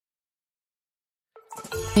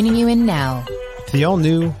tuning you in now to the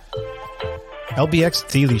all-new LBX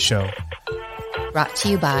Daily Show. Brought to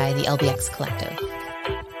you by the LBX Collective.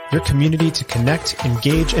 Your community to connect,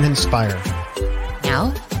 engage, and inspire.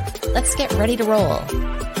 Now, let's get ready to roll.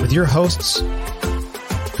 With your hosts,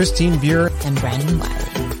 Christine Buer and Brandon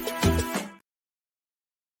Wiley.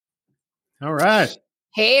 All right.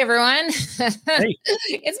 Hey, everyone. Hey.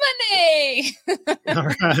 It's Monday. All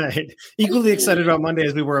right. Equally excited about Monday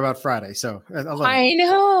as we were about Friday. So I love it. I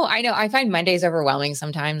know. I find Mondays overwhelming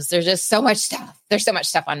sometimes. There's just so much stuff. There's so much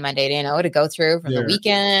stuff on Monday, to go through from the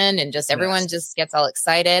weekend, and just everyone just gets all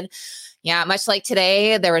excited. Yeah. Much like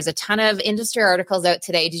today, there was a ton of industry articles out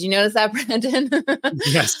today. Did you notice that, Brandon?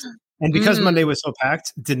 Yes. And because Monday was so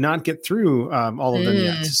packed, did not get through all of them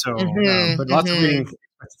yet. So, but lots of reading for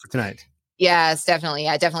tonight. Yes, definitely.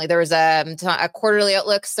 Yeah, definitely. There was a quarterly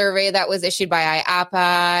outlook survey that was issued by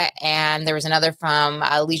IAPA, and there was another from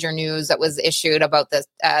Leisure News that was issued about the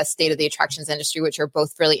state of the attractions industry, which are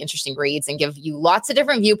both really interesting reads and give you lots of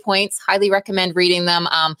different viewpoints. Highly recommend reading them.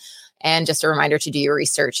 And just a reminder to do your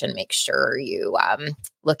research and make sure you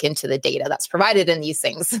look into the data that's provided in these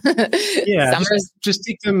things. Yeah, just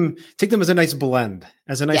take them as a nice blend,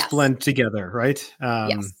 blend together, right?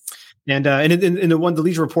 Yes. And in the one, the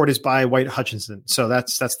Leisure Report is by White Hutchinson. So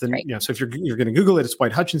that's the right. So if you're going to Google it, it's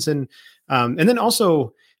White Hutchinson. And then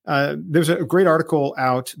also there's a great article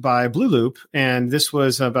out by Blue Loop, and this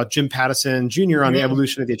was about Jim Pattison Jr. on the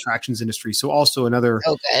evolution of the attractions industry. So also another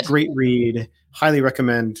great read. Highly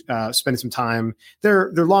recommend spending some time.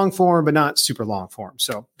 They're long form, but not super long form.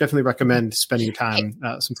 So definitely recommend spending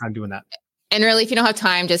some time doing that. And really, if you don't have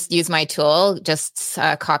time, just use my tool. Just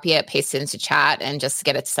copy it, paste it into chat, and just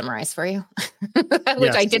get it summarized for you,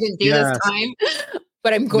 which I didn't do this time,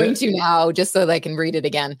 but I'm going to now just so that I can read it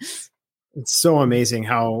again. It's so amazing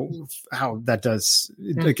how that does.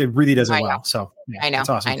 Like, it really does it well. So I know. It's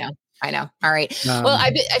awesome. I know. All right. Well,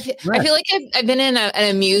 I feel like I've been in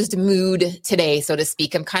an amused mood today, so to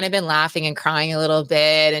speak. I've kind of been laughing and crying a little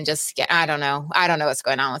bit, and just I don't know what's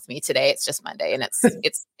going on with me today. It's just Monday, and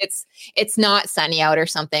it's not sunny out or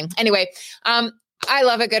something. Anyway, I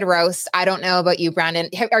love a good roast. I don't know about you, Brandon.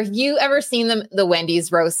 Have you ever seen the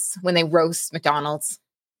Wendy's roasts when they roast McDonald's?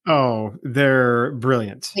 Oh, they're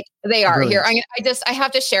brilliant. They are. Brilliant. Here, I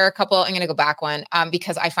have to share a couple. I'm going to go back one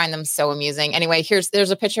because I find them so amusing. Anyway, there's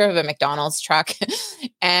a picture of a McDonald's truck,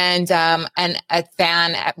 and a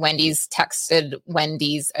fan at Wendy's texted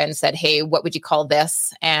Wendy's and said, "Hey, what would you call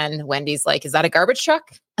this?" And Wendy's like, "Is that a garbage truck?"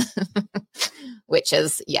 Which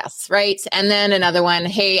is yes, right. And then another one,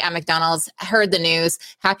 "Hey, at McDonald's, heard the news.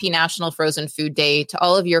 Happy National Frozen Food Day to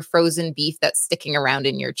all of your frozen beef that's sticking around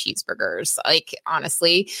in your cheeseburgers." Like,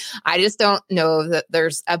 honestly, I just don't know that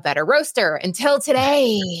there's a better roaster until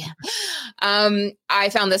today. I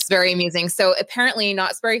found this very amusing. So apparently,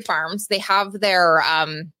 Knott's Berry Farms, they have their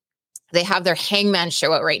Hangman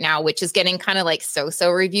show out right now, which is getting kind of like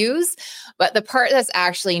so-so reviews. But the part that's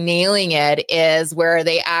actually nailing it is where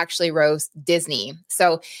they actually roast Disney.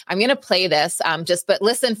 So I'm going to play this, but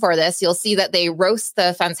listen for this. You'll see that they roast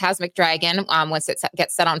the Phantasmic Dragon once it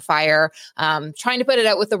gets set on fire, trying to put it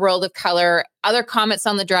out with the world of color, other comments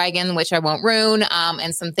on the dragon, which I won't ruin,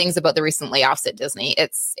 and some things about the recent layoffs at Disney.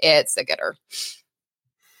 It's a gooder.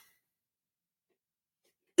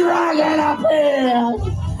 Dragon up here!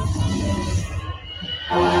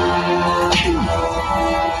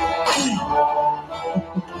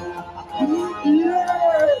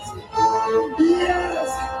 Yes!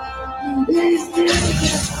 He's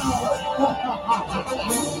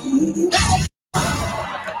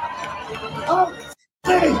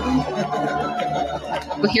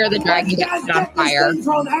We'll hear the dragon get set on fire.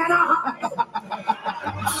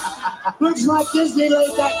 Looks like Disney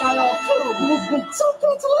laid that guy off too. So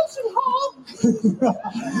cancellation, Hall.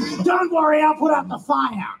 Don't worry, I'll put out the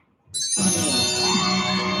fire.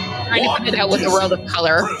 Trying to put it out with the world of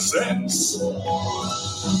color. Presents the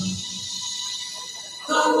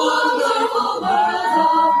wonderful world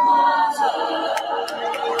of water.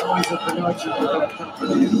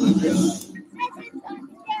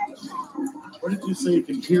 What did you say? You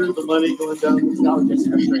can hear the money going down? No,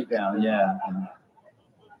 just go straight down. Yeah.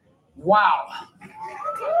 Wow.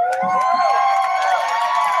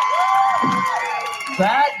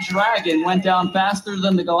 That dragon went down faster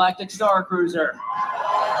than the Galactic Star Cruiser.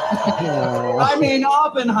 I mean,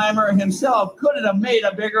 Oppenheimer himself couldn't have made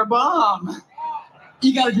a bigger bomb.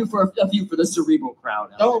 You got to do a few for the cerebral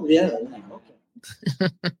crowd. Oh, yeah. Okay.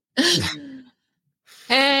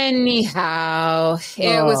 Anyhow,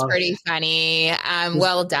 it was pretty funny.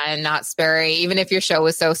 Well done, Not Sperry. Even if your show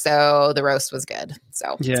was so, the roast was good.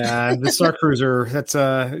 So yeah, the Star Cruiser. That's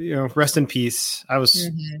rest in peace. I was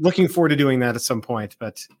looking forward to doing that at some point,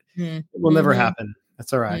 but it will never happen.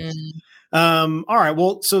 That's all right. All right.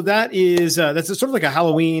 Well, so that is that's sort of like a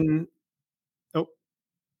Halloween. Oh,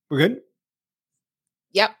 we're good.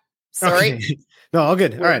 Yep. Sorry. Okay. No, all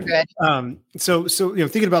good. All right. Good. So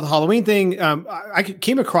thinking about the Halloween thing, I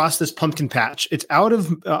came across this pumpkin patch. It's out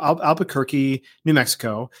of Albuquerque, New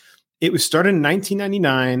Mexico. It was started in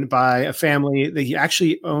 1999 by a family that he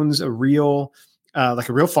actually owns a real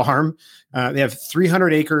farm. They have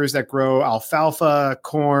 300 acres that grow alfalfa,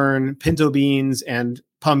 corn, pinto beans, and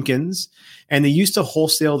pumpkins. And they used to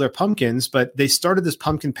wholesale their pumpkins, but they started this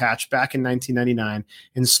pumpkin patch back in 1999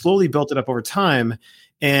 and slowly built it up over time.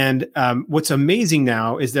 And what's amazing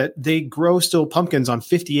now is that they grow still pumpkins on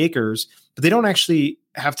 50 acres, but they don't actually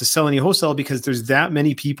have to sell any wholesale because there's that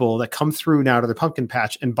many people that come through now to the pumpkin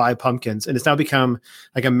patch and buy pumpkins. And it's now become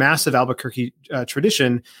like a massive Albuquerque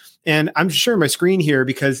tradition. And I'm sharing my screen here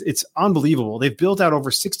because it's unbelievable. They've built out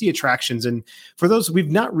over 60 attractions. And for those,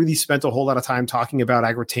 we've not really spent a whole lot of time talking about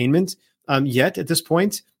agritainment yet at this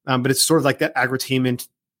point, but it's sort of like that agritainment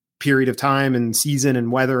period of time and season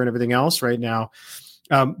and weather and everything else right now.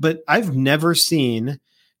 But I've never seen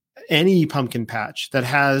any pumpkin patch that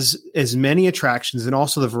has as many attractions and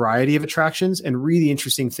also the variety of attractions and really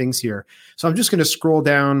interesting things here. So I'm just going to scroll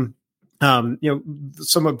down,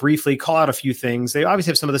 somewhat briefly, call out a few things. They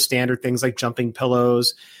obviously have some of the standard things like jumping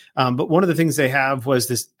pillows. But one of the things they have was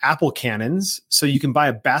this apple cannons. So you can buy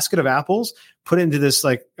a basket of apples, put it into this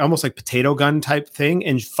like almost like potato gun type thing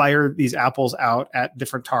and fire these apples out at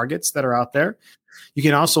different targets that are out there. You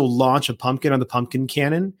can also launch a pumpkin on the pumpkin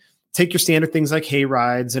cannon, take your standard things like hay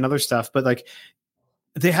rides and other stuff, but like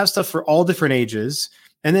they have stuff for all different ages.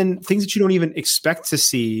 And then things that you don't even expect to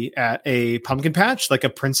see at a pumpkin patch, like a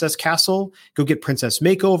princess castle. Go get princess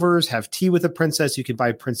makeovers, have tea with a princess. You can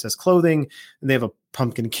buy princess clothing. And they have a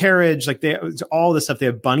pumpkin carriage. Like all this stuff. They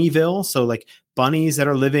have Bunnyville. So like bunnies that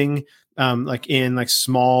are living like in like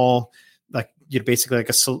small, like basically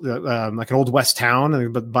like like an old West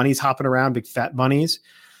town, but bunnies hopping around, big fat bunnies.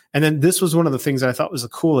 And then this was one of the things that I thought was the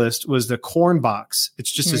coolest was the corn box.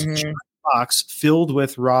 It's just this box filled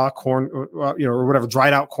with raw corn, or whatever,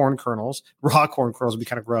 dried out corn kernels. Raw corn kernels would be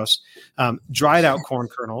kind of gross. Dried out corn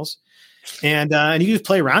kernels, and you can just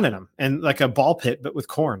play around in them, and like a ball pit, but with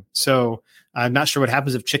corn. So I'm not sure what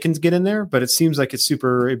happens if chickens get in there, but it seems like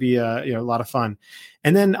it'd be a lot of fun.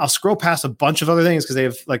 And then I'll scroll past a bunch of other things because they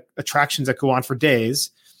have like attractions that go on for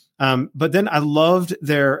days. But then I loved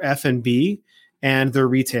their F&B and their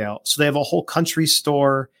retail. So they have a whole country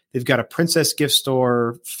store. They've got a princess gift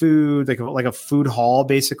store, food, like a food hall,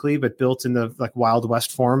 basically, but built in the like Wild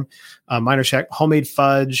West form. Minor Shack, homemade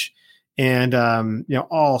fudge, and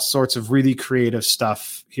all sorts of really creative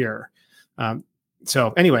stuff here.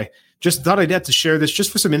 So anyway, just thought I'd have to share this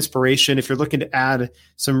just for some inspiration. If you're looking to add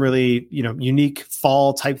some really unique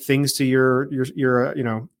fall type things to your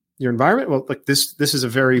environment, well, like this is a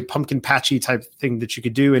very pumpkin patchy type thing that you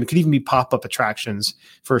could do, and it could even be pop-up attractions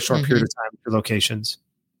for a short period of time for locations.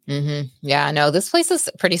 Yeah, no, this place is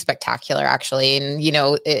pretty spectacular, actually. And,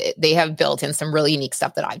 they have built in some really unique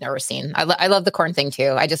stuff that I've never seen. I love the corn thing,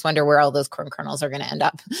 too. I just wonder where all those corn kernels are going to end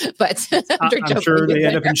up. But I'm sure they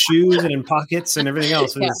end up in shoes and in pockets and everything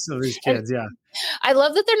else for these kids. Yeah. I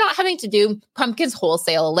love that they're not having to do pumpkins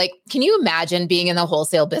wholesale. Like, can you imagine being in the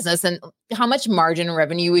wholesale business and how much margin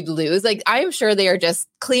revenue you would lose? Like, I'm sure they are just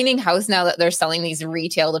cleaning house now that they're selling these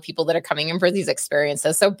retail to people that are coming in for these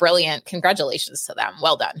experiences. So brilliant. Congratulations to them.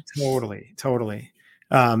 Well done. Totally.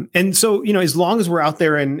 And so, as long as we're out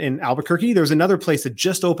there in Albuquerque, there's another place that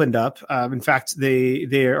just opened up. In fact, they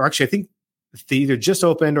are actually, I think, they either just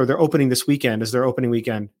opened or they're opening this weekend as their opening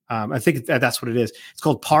weekend. I think that's what it is. It's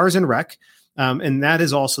called Pars and Rec. And that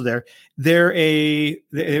is also there. They're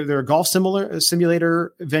a golf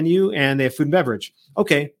simulator venue, and they have food and beverage.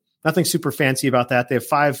 Okay, nothing super fancy about that. They have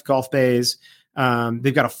 5 golf bays.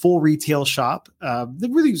 They've got a full retail shop. They're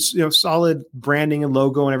really solid branding and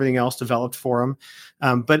logo and everything else developed for them.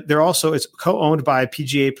 But it's co-owned by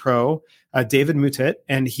PGA Pro David Mutet,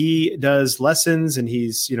 and he does lessons and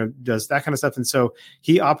he's does that kind of stuff, and so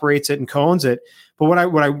he operates it and co-owns it. But what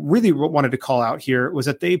I really wanted to call out here was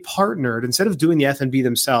that they partnered, instead of doing the F&B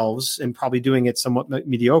themselves and probably doing it somewhat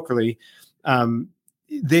mediocrely,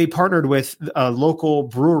 they partnered with a local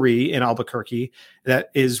brewery in Albuquerque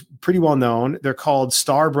that is pretty well known. They're called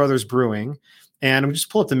Star Brothers Brewing. And I'm just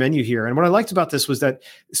pull up the menu here. And what I liked about this was that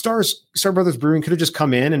Star Brothers Brewing could have just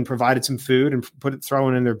come in and provided some food and throw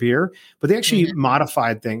in their beer, but they actually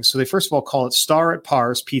modified things. So they first of all call it Star at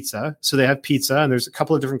Par's Pizza. So they have pizza, and there's a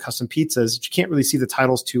couple of different custom pizzas that you can't really see the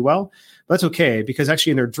titles too well. But that's okay, because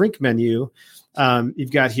actually in their drink menu,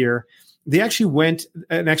 you've got here, they actually went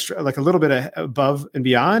an extra, like a little bit above and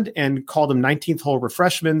beyond, and called them 19th Hole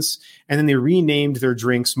Refreshments. And then they renamed their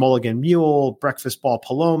drinks Mulligan Mule, Breakfast Ball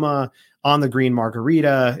Paloma, On the Green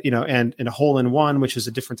Margarita, and a Hole in One, which is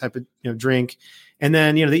a different type of drink. And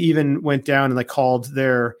then, they even went down and like called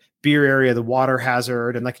their beer area the Water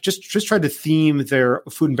Hazard, and like just tried to theme their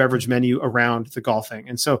food and beverage menu around the golfing.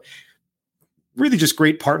 And so really just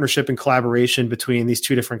great partnership and collaboration between these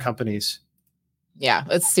two different companies. Yeah,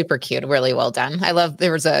 it's super cute. Really well done. I love,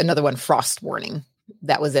 there was another one, Frost Warning,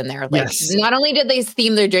 that was in there. Like, Not only did they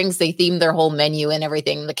theme their drinks, they themed their whole menu and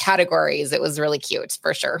everything, the categories. It was really cute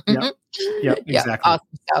for sure. Yep, exactly. Yeah, awesome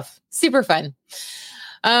stuff. Super fun.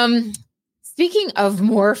 Speaking of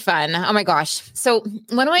more fun, oh my gosh. So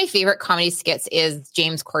one of my favorite comedy skits is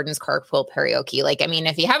James Corden's Carpool Karaoke. Like, I mean,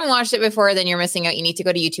 if you haven't watched it before, then you're missing out. You need to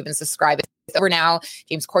go to YouTube and subscribe. It's over now.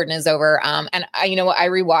 James Corden is over. And you know what? I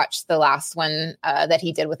rewatched the last one that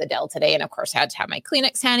he did with Adele today. And of course I had to have my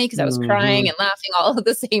Kleenex handy because I was crying and laughing all at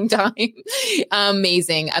the same time.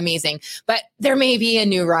 Amazing. But there may be a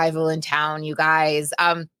new rival in town, you guys.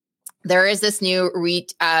 There is this new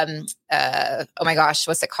oh my gosh,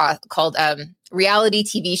 what's it called? Reality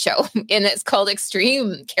TV show, and it's called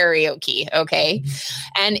Extreme Karaoke. Okay.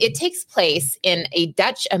 And it takes place in a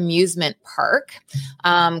Dutch amusement park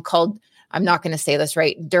called, I'm not going to say this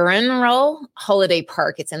right, Durenrol Holiday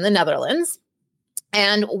Park. It's in the Netherlands.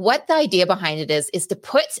 And what the idea behind it is to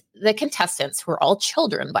put the contestants, who are all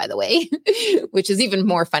children, by the way, which is even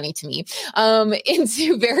more funny to me,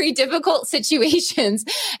 into very difficult situations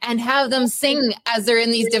and have them sing as they're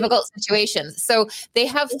in these difficult situations. So they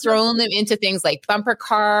have thrown them into things like bumper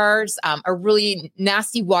cars, a really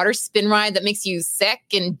nasty water spin ride that makes you sick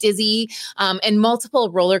and dizzy, and multiple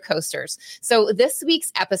roller coasters. So this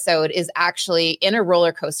week's episode is actually in a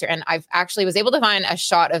roller coaster. And I've actually was able to find a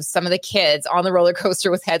shot of some of the kids on the roller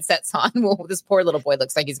coaster with headsets on. Well, this poor little boy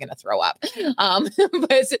looks like he's going to throw up.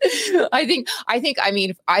 But I think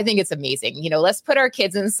it's amazing. Let's put our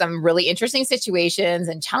kids in some really interesting situations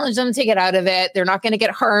and challenge them to get out of it. They're not going to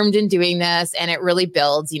get harmed in doing this. And it really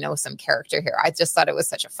builds, some character here. I just thought it was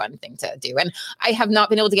such a fun thing to do. And I have not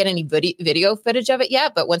been able to get any video footage of it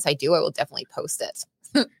yet, but once I do, I will definitely post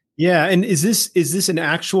it. Yeah. And is this an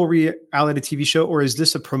actual reality TV show, or is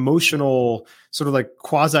this a promotional sort of like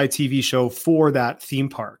quasi TV show for that theme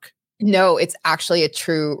park? No, it's actually a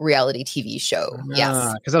true reality TV show.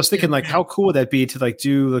 Yes. Because I was thinking, like, how cool would that be to like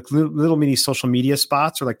do like little mini social media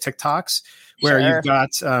spots or like TikToks where you've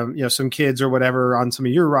got, some kids or whatever on some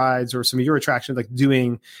of your rides or some of your attractions, like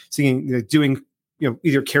singing, doing,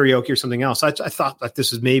 either karaoke or something else. I thought like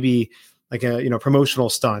this was maybe like a, promotional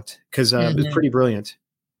stunt because it's pretty brilliant.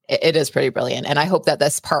 It is pretty brilliant. And I hope that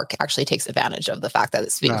this park actually takes advantage of the fact that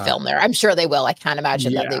it's being filmed there. I'm sure they will. I can't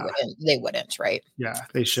imagine that they wouldn't, right? Yeah,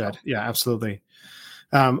 they should. Yeah, absolutely.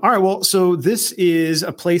 All right. Well, so this is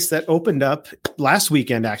a place that opened up last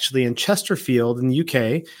weekend, actually, in Chesterfield in the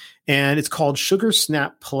UK, and it's called Sugar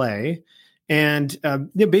Snap Play. And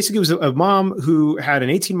basically it was a mom who had an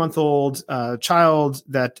 18-month-old child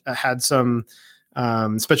that had some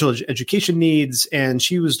special education needs, and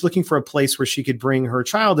she was looking for a place where she could bring her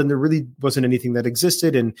child, and there really wasn't anything that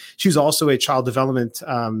existed. And she was also a child development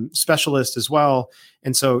specialist as well,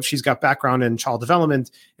 and so she's got background in child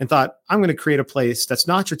development and thought, I'm going to create a place that's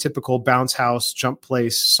not your typical bounce house, jump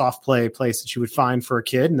place, soft play place that you would find for a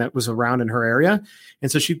kid, and that was around in her area.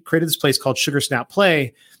 And so she created this place called Sugar Snap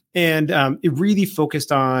Play. And it really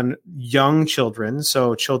focused on young children,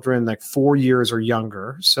 so children like 4 years or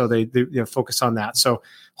younger. So they focus on that. So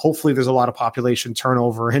hopefully there's a lot of population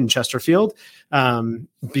turnover in Chesterfield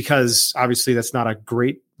because obviously that's not a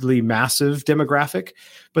greatly massive demographic.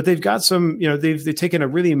 But they've got some, they've taken a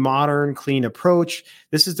really modern, clean approach.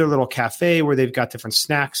 This is their little cafe where they've got different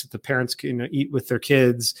snacks that the parents can eat with their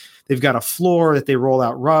kids. They've got a floor that they roll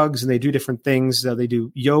out rugs, and they do different things. They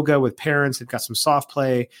do yoga with parents. They've got some soft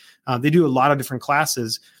play. They do a lot of different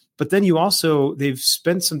classes. But then they've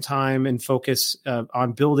spent some time and focus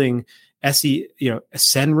on building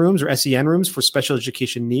SEN rooms or SEN rooms for special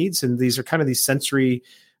education needs. And these are kind of these sensory,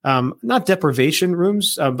 not deprivation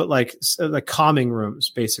rooms, but like calming rooms,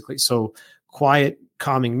 basically. So quiet,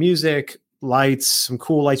 calming music, lights, some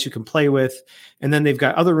cool lights you can play with. And then they've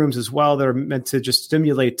got other rooms as well that are meant to just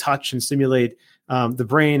stimulate touch and stimulate the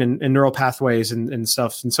brain and neural pathways and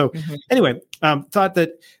stuff. And so anyway, thought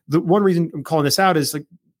that the one reason I'm calling this out is like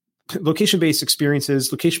location-based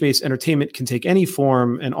experiences, location-based entertainment can take any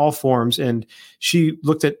form and all forms. And she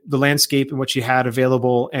looked at the landscape and what she had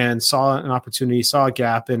available and saw an opportunity, saw a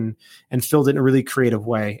gap, and filled it in a really creative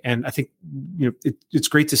way. And I think it's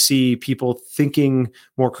great to see people thinking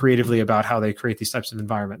more creatively about how they create these types of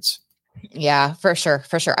environments. Yeah, for sure.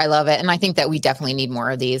 For sure. I love it. And I think that we definitely need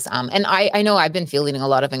more of these. And I know I've been fielding a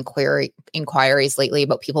lot of inquiries lately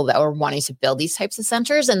about people that are wanting to build these types of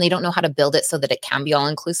centers, and they don't know how to build it so that it can be all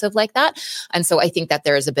inclusive like that. And so I think that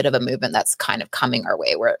there is a bit of a movement that's kind of coming our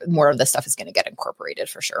way where more of this stuff is going to get incorporated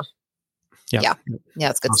for sure. Yeah.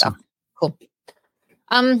 It's good stuff. Cool.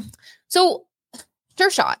 So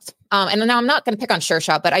Sure Shot. And now I'm not going to pick on Sure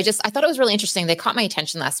Shot, but I thought it was really interesting. They caught my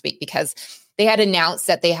attention last week because they had announced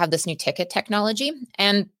that they have this new ticket technology.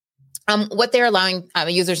 And what they're allowing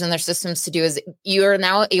users in their systems to do is you're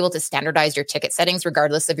now able to standardize your ticket settings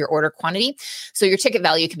regardless of your order quantity. So your ticket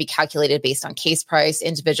value can be calculated based on case price,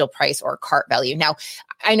 individual price, or cart value. Now,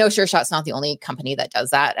 I know Sure Shot's not the only company that does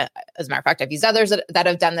that. As a matter of fact, I've used others that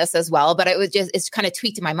have done this as well, but it's kind of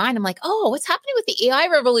tweaked in my mind. I'm like, oh, what's happening with the AI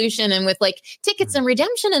revolution and with like tickets and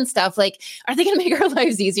redemption and stuff? Like, are they going to make our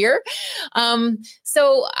lives easier?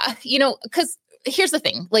 Because here's the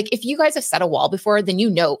thing, like if you guys have set a wall before, then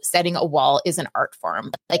setting a wall is an art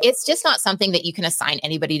form. Like it's just not something that you can assign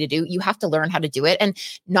anybody to do. You have to learn how to do it, and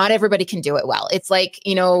not everybody can do it well. It's like,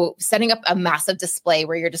 setting up a massive display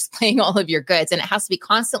where you're displaying all of your goods, and it has to be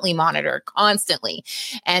constantly monitored,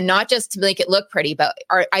 and not just to make it look pretty, but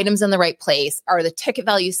are items in the right place? Are the ticket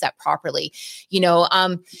values set properly?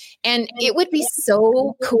 And it would be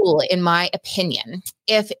so cool, in my opinion,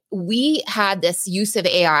 if we had this use of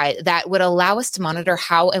AI that would allow us to monitor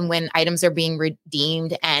how and when items are being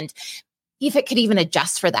redeemed, and if it could even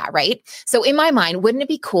adjust for that, right? So in my mind, wouldn't it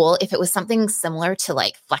be cool if it was something similar to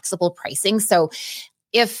like flexible pricing? So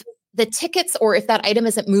if the tickets, or if that item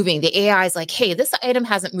isn't moving, the AI is like, hey, this item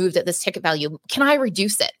hasn't moved at this ticket value. Can I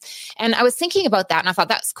reduce it? And I was thinking about that, and I thought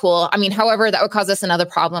that's cool. I mean, however, that would cause us another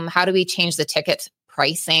problem. How do we change the ticket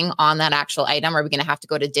pricing on that actual item? Are we going to have to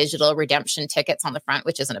go to digital redemption tickets on the front,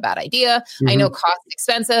 which isn't a bad idea? I know cost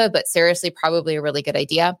expensive, but seriously, probably a really good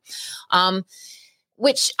idea.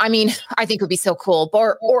 Which, I mean, I think would be so cool.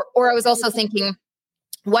 Or I was also thinking,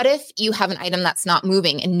 what if you have an item that's not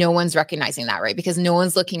moving and no one's recognizing that, right? Because no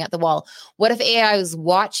one's looking at the wall. What if AI was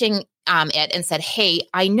watching it and said, hey,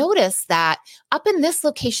 I noticed that up in this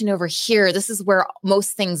location over here, this is where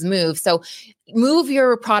most things move. So move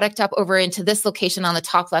your product up over into this location on the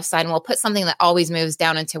top left side, and we'll put something that always moves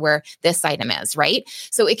down into where this item is, right?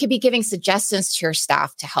 So it could be giving suggestions to your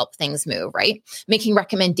staff to help things move, right? Making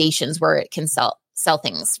recommendations where it can sell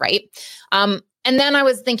things, right? And then I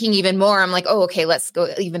was thinking even more, I'm like, oh, okay, let's go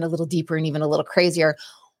even a little deeper and even a little crazier.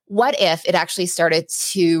 What if it actually started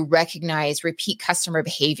to recognize repeat customer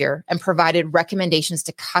behavior and provided recommendations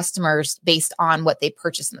to customers based on what they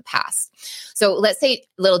purchased in the past? So let's say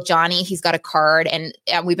little Johnny, he's got a card, and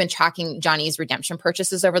we've been tracking Johnny's redemption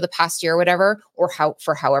purchases over the past year or whatever, or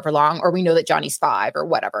for however long, or we know that Johnny's 5 or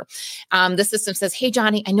whatever. The system says, hey,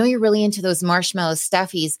 Johnny, I know you're really into those marshmallow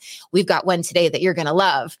stuffies. We've got one today that you're going to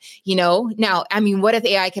love. Now, I mean, what if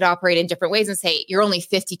AI could operate in different ways and say, you're only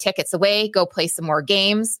 50 tickets away, go play some more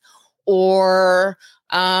games? Or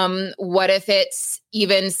what if it's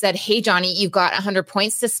even said, hey, Johnny, you've got 100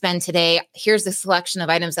 points to spend today. Here's a selection of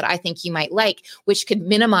items that I think you might like, which could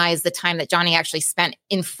minimize the time that Johnny actually spent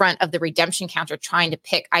in front of the redemption counter trying to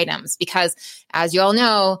pick items. Because as you all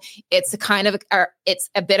know, it's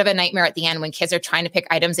a bit of a nightmare at the end when kids are trying to pick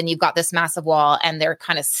items and you've got this massive wall and they're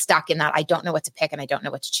kind of stuck in that, I don't know what to pick and I don't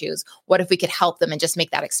know what to choose. What if we could help them and just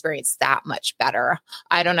make that experience that much better?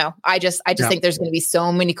 I don't know. I just think there's going to be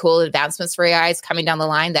so many cool advancements for AIs coming down the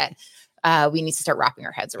line that we need to start wrapping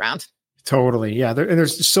our heads around. Totally. Yeah.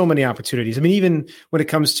 There's so many opportunities. I mean, even when it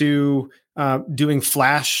comes to doing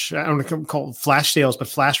flash, I don't want to call it flash sales, but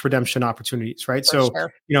flash redemption opportunities, right? For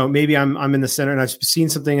sure. Maybe I'm in the center and I've seen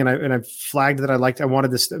something and I've flagged that I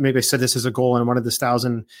wanted this, maybe I set this as a goal and I wanted this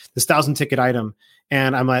 1,000 ticket item,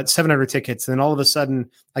 and I'm at 700 tickets. And then all of a sudden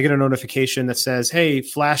I get a notification that says, hey,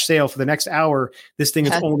 flash sale for the next hour. This thing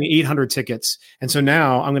is only 800 tickets. And so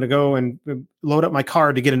now I'm going to go and load up my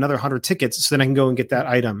card to get another 100 tickets. So then I can go and get that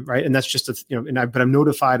item. Right. And that's just, but I'm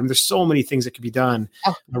notified. And there's so many things that could be done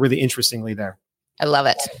really interestingly there. I love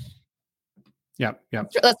it. Yeah.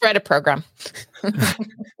 Let's write a program.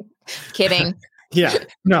 Kidding. Yeah.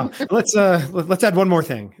 No, let's add one more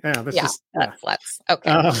thing. Yeah. Let's.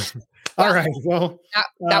 Okay. All right. Well,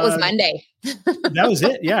 that was Monday. That was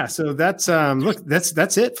it. Yeah. So that's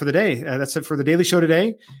that's it for the day. That's it for the Daily Show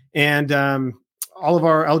today. And all of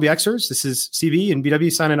our LBXers, this is CB and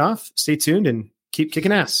BW signing off. Stay tuned and keep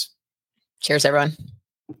kicking ass. Cheers, everyone.